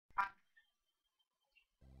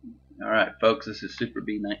Alright folks, this is Super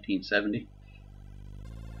B 1970.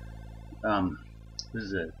 This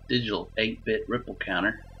is a digital 8-bit ripple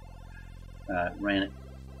counter. Running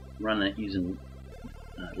it using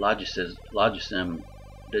Logisim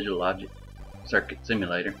Digital Circuit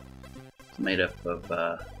Simulator. It's made up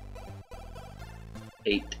of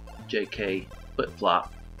 8 JK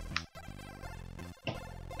flip-flop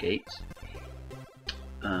gates.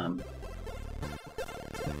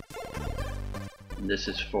 This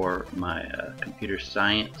is for my computer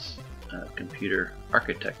science, computer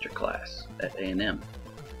architecture class at A&M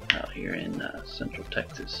out here in Central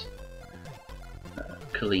Texas,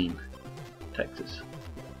 Killeen, Texas,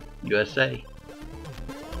 USA.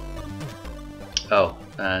 Oh,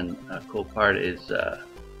 and a cool part is I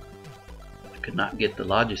could not get the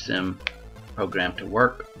Logisim program to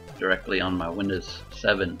work directly on my Windows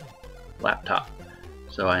 7 laptop.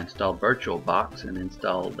 So I installed VirtualBox and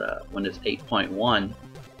installed Windows 8.1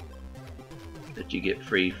 that you get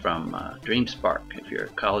free from DreamSpark if you're a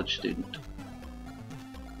college student.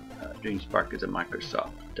 DreamSpark is a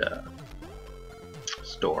Microsoft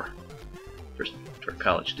store for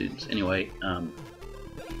college students. Anyway,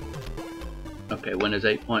 okay, Windows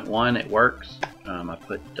 8.1, it works.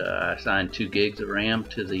 I assigned 2 gigs of RAM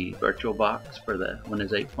to the VirtualBox for the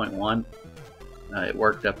Windows 8.1. It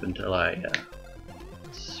worked up until I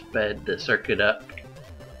sped the circuit up,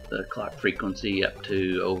 the clock frequency up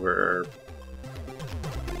to over,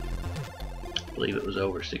 I believe it was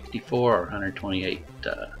over 64 or 128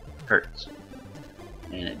 hertz,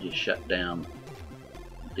 and it just shut down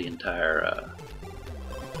the entire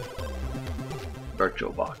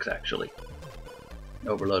VirtualBox. Actually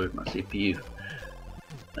overloaded my CPU,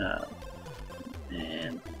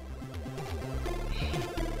 and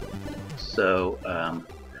so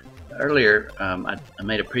earlier I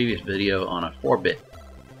made a previous video on a 4-bit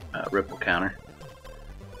ripple counter,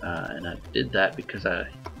 and I did that because I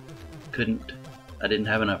didn't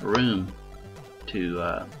have enough room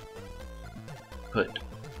to put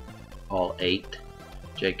all 8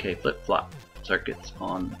 JK flip-flop circuits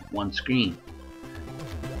on one screen,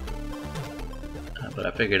 but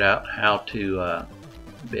I figured out how to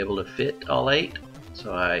be able to fit all 8,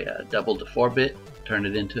 so I doubled the 4-bit, turned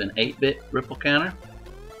it into an 8-bit ripple counter.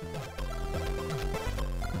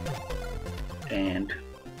 And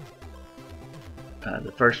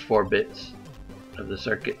the first 4 bits of the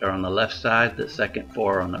circuit are on the left side, the second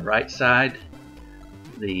 4 are on the right side.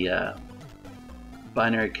 The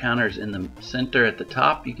binary counter is in the center at the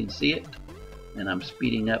top, you can see it, and I'm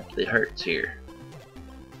speeding up the hertz here.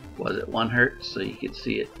 Was at 1 hertz, so you could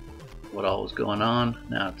see it, what all was going on.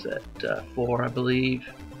 Now it's at 4, I believe.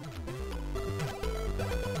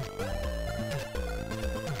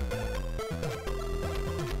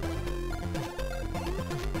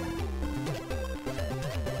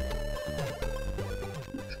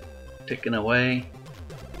 Ticking away.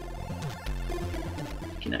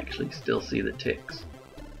 You can actually still see the ticks.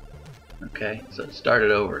 Okay, so it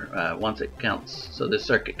started over. Once it counts, so this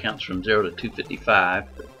circuit counts from 0 to 255.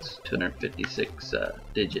 That's 256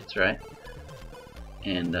 digits, right?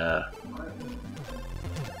 And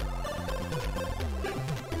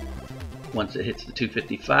once it hits the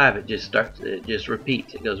 255, it just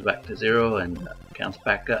repeats. It goes back to 0 and counts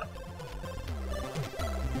back up.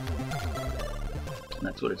 And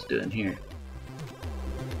that's what it's doing here.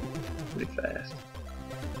 Pretty fast.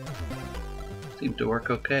 Seemed to work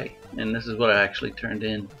okay. And this is what I actually turned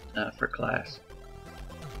in for class.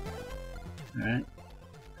 Alright.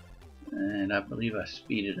 And I believe I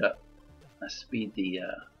speeded up. I speed the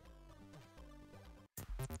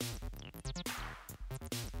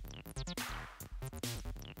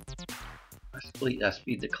I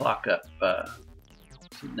speed the clock up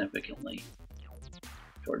significantly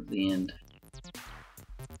towards the end.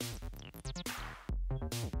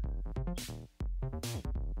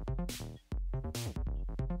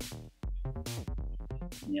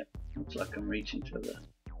 Yep, looks like I'm reaching for the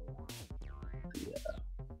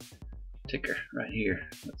ticker right here.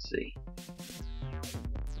 Let's see.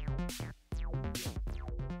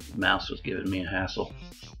 The mouse was giving me a hassle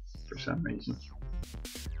for some reason.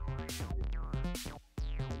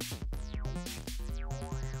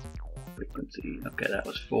 Frequency, okay, that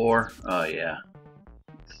was 4. Oh yeah,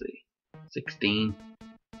 let's see, 16.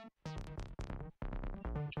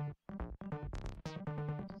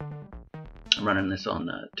 I'm running this on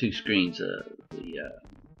 2 screens, the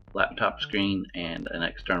laptop screen and an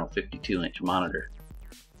external 52-inch monitor.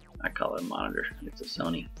 I call it a monitor, it's a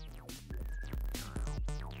Sony.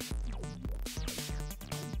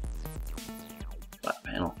 Flat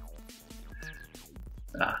panel.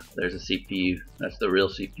 There's a CPU. That's the real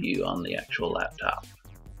CPU on the actual laptop.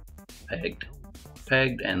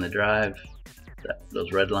 pegged, and the drive,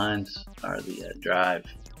 those red lines are the drive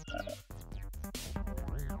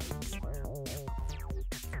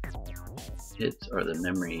hits or the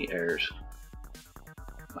memory errors.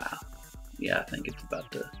 Wow. Yeah, I think it's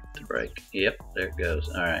about to break. Yep, there it goes.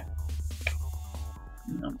 Alright.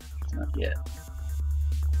 No, not yet.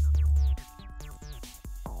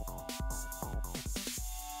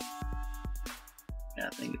 Yeah, I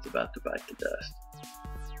think it's about to bite the dust.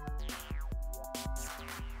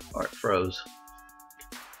 Or it froze.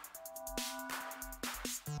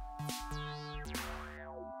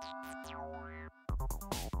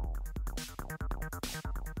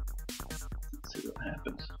 Let's see what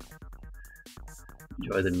happens.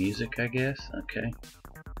 Enjoy the music, I guess. Okay.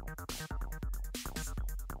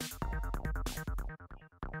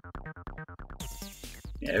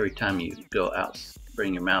 Yeah, every time you go out,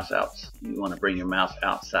 bring your mouse out. You want to bring your mouse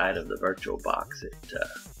outside of the virtual box. It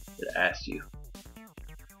asks you,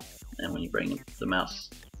 and when you bring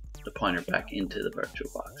the pointer back into the virtual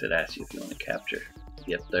box, it asks you if you want to capture.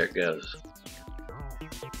 Yep, there it goes.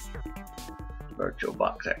 The virtual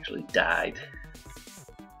box actually died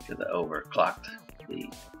because I overclocked the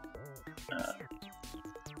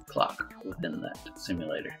clock within that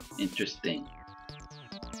simulator. Interesting.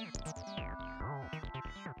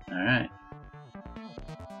 Alright.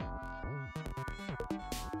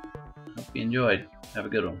 Hope you enjoyed. Have a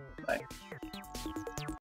good one. Bye.